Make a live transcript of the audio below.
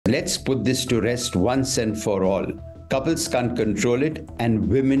Let's put this to rest once and for all. Couples can't control it, and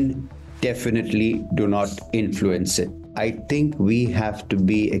women definitely do not influence it. I think we have to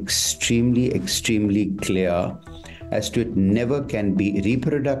be extremely, extremely clear as to it never can be.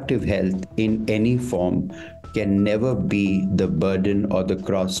 Reproductive health in any form can never be the burden or the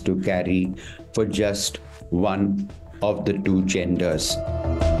cross to carry for just one of the two genders.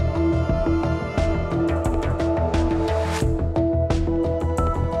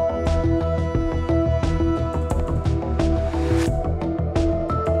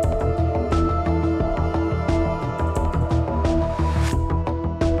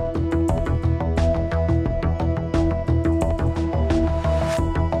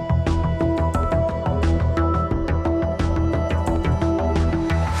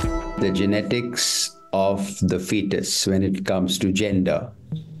 The genetics of the fetus when it comes to gender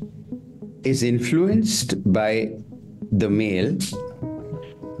is influenced by the male,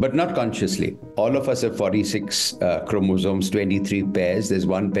 but not consciously. All of us have 46 chromosomes, 23 pairs. There's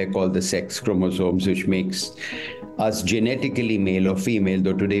one pair called the sex chromosomes, which makes us genetically male or female,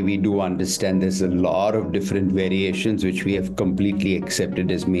 though today we do understand there's a lot of different variations which we have completely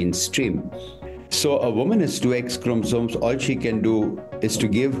accepted as mainstream. So a woman has two X chromosomes. All she can do is to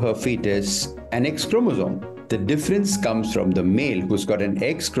give her fetus an X chromosome. The difference comes from the male, who's got an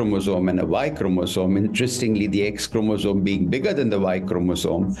X chromosome and a Y chromosome. Interestingly, the X chromosome being bigger than the Y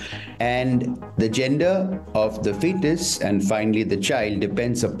chromosome. And the gender of the fetus and finally the child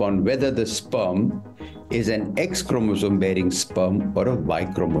depends upon whether the sperm is an X chromosome bearing sperm or a Y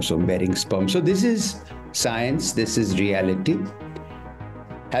chromosome bearing sperm. So this is science, this is reality.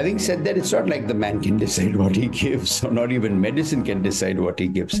 Having said that, it's not like the man can decide what he gives, or not even medicine can decide what he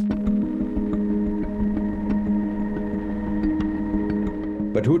gives.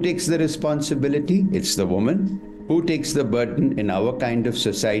 But who takes the responsibility? It's the woman. Who takes the burden in our kind of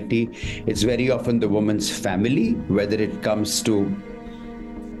society? It's very often the woman's family, whether it comes to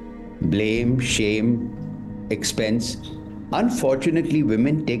blame, shame, expense. Unfortunately,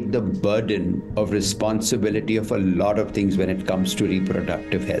 women take the burden of responsibility of a lot of things when it comes to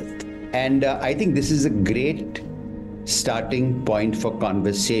reproductive health. And I think this is a great starting point for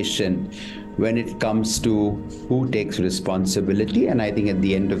conversation when it comes to who takes responsibility. And I think at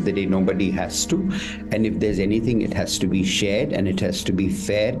the end of the day, nobody has to. And if there's anything, it has to be shared and it has to be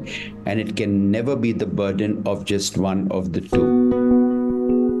fair. And it can never be the burden of just one of the two.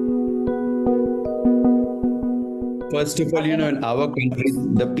 First of all, in our country,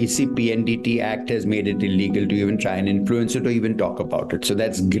 the PCPNDT Act has made it illegal to even try and influence it or even talk about it. So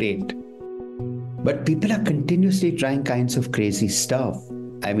that's great. But people are continuously trying kinds of crazy stuff.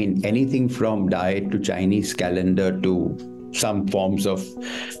 I mean, anything from diet to Chinese calendar to some forms of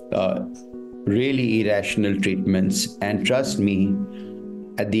really irrational treatments. And trust me,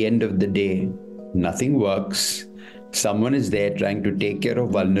 at the end of the day, nothing works. Someone is there trying to take care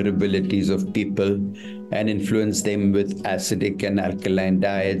of vulnerabilities of people and influence them with acidic and alkaline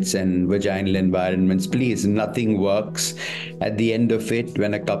diets and vaginal environments. Please, nothing works. At the end of it,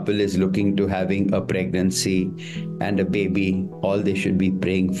 when a couple is looking to having a pregnancy and a baby, all they should be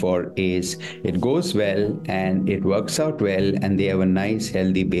praying for is it goes well and it works out well and they have a nice,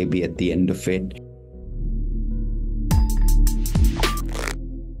 healthy baby at the end of it.